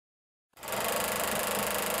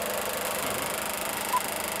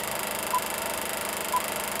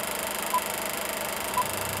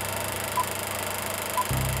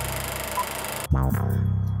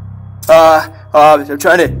I'm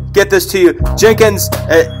trying to get this to you. Jenkins,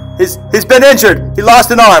 he's been injured. He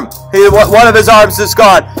lost an arm. One of his arms is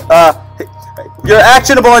gone. Your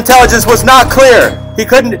actionable intelligence was not clear. He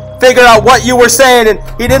couldn't figure out what you were saying, and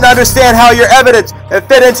he didn't understand how your evidence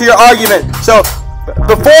fit into your argument. So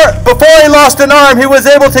before he lost an arm, he was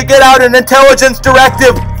able to get out an intelligence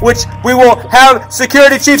directive, which we will have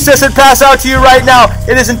Security Chief Sisson pass out to you right now.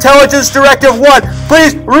 It is Intelligence Directive 1.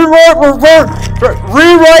 Please rewrite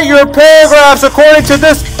your paragraphs according to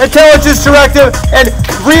this intelligence directive and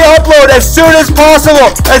re-upload as soon as possible.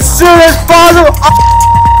 As soon as possible.